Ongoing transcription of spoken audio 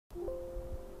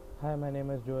Hi, my name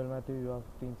is Joel Matthew,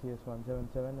 UR15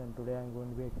 CS177, and today I'm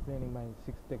going to be explaining my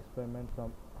sixth experiment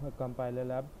from compiler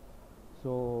lab.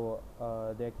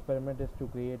 The experiment is to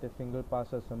create a single pass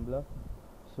assembler.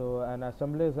 So an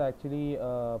assembler is actually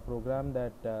a program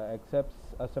that accepts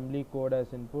assembly code as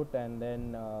input and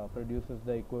then produces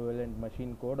the equivalent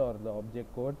machine code or the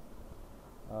object code.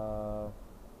 Uh,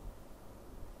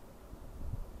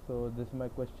 so this is my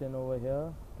question over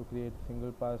here: to create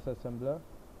single pass assembler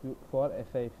for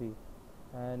SIC.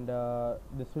 And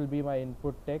this will be my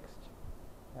input text,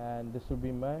 and this will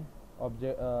be my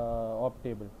object op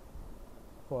table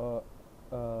for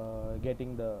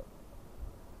getting the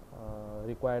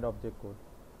required object code.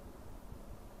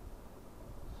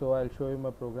 So I'll show you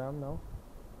my program now.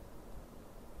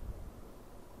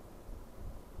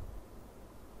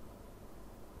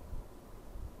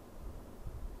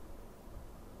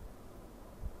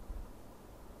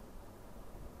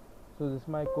 So this is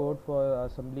my code for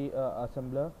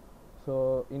assembler.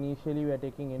 So initially we are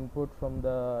taking input from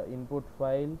the input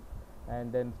file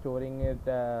and then storing it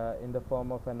in the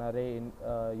form of an array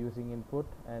using input,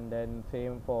 and then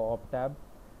same for optab.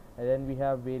 And then we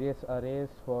have various arrays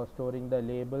for storing the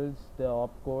labels, the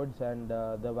opcodes, and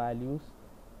the values.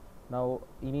 Now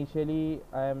initially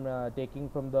I am taking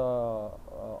from the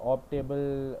op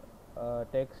table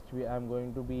text. I am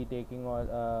going to be taking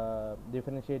all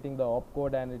differentiating the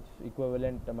opcode and its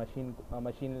equivalent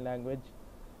machine language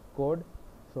code.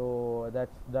 So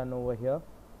that's done over here.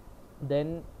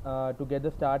 Then to get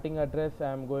the starting address,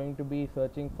 I am going to be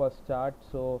searching for start.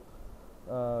 So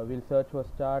we'll search for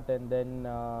start, and then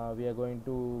we are going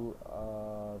to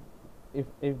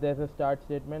if there's a start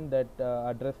statement, that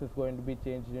address is going to be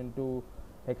changed into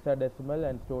hexadecimal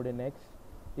and stored in x.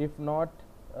 If not,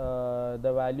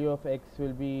 the value of x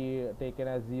will be taken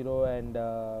as 0, and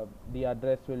the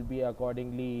address will be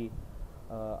accordingly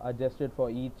adjusted for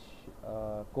each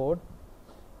code.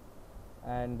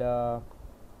 And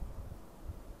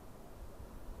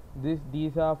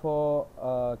these are for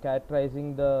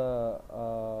characterizing the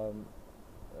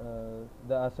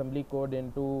assembly code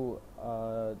into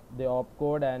the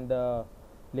opcode and the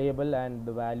label and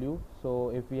the value. So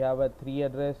if we have a 3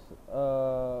 address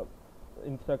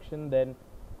instruction, then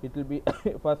it will be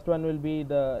first one will be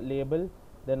the label,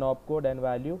 then opcode and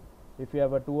value. If we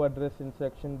have a 2 address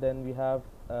instruction, then we have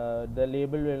the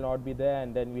label will not be there,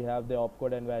 and then we have the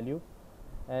opcode and value.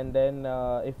 And then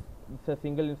if it's a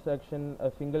single instruction,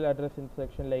 a single address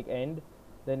instruction like end,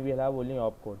 then we'll have only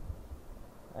opcode.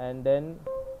 And then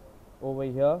over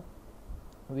here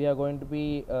we are going to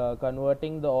be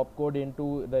converting the opcode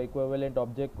into the equivalent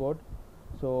object code.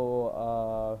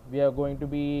 So we are going to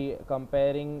be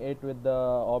comparing it with the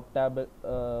optab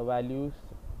values,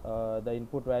 the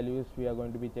input values we are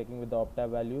going to be checking with the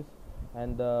optab values,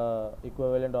 and the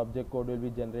equivalent object code will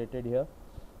be generated here.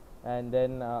 And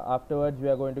then afterwards we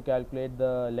are going to calculate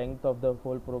the length of the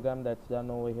whole program. That's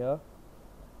done over here.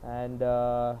 And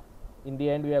in the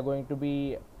end we are going to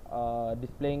be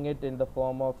displaying it in the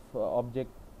form of object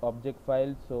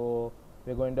file. So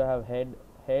we're going to have head,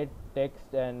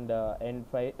 text, and end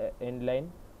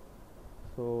line.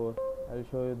 So I'll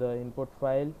show you the input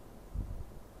file.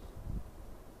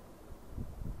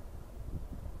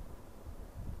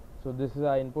 So this is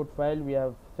our input file. We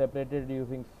have separated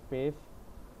using space,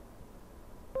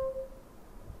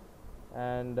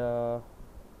 and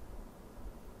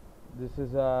this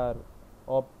is our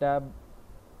optab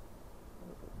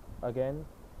again,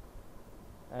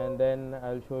 and then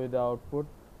I'll show you the output.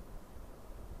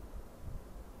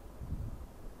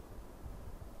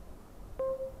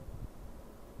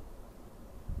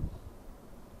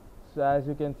 So as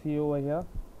you can see over here,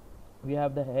 we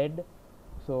have the head,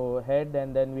 so head,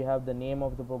 and then we have the name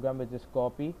of the program, which is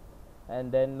copy, and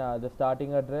then the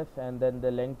starting address, and then the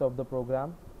length of the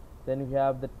program. Then we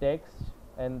have the text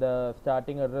and the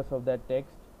starting address of that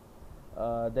text.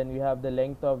 Then we have the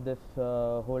length of this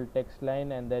whole text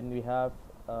line, and then we have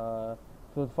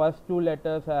so first 2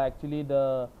 letters are actually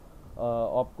the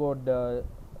opcode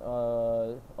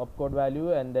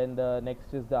value, and then the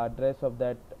next is the address of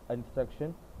that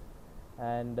instruction.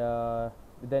 And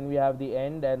then we have the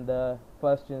end and the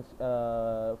first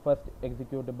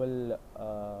executable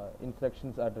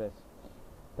instructions address.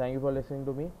 Thank you for listening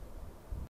to me.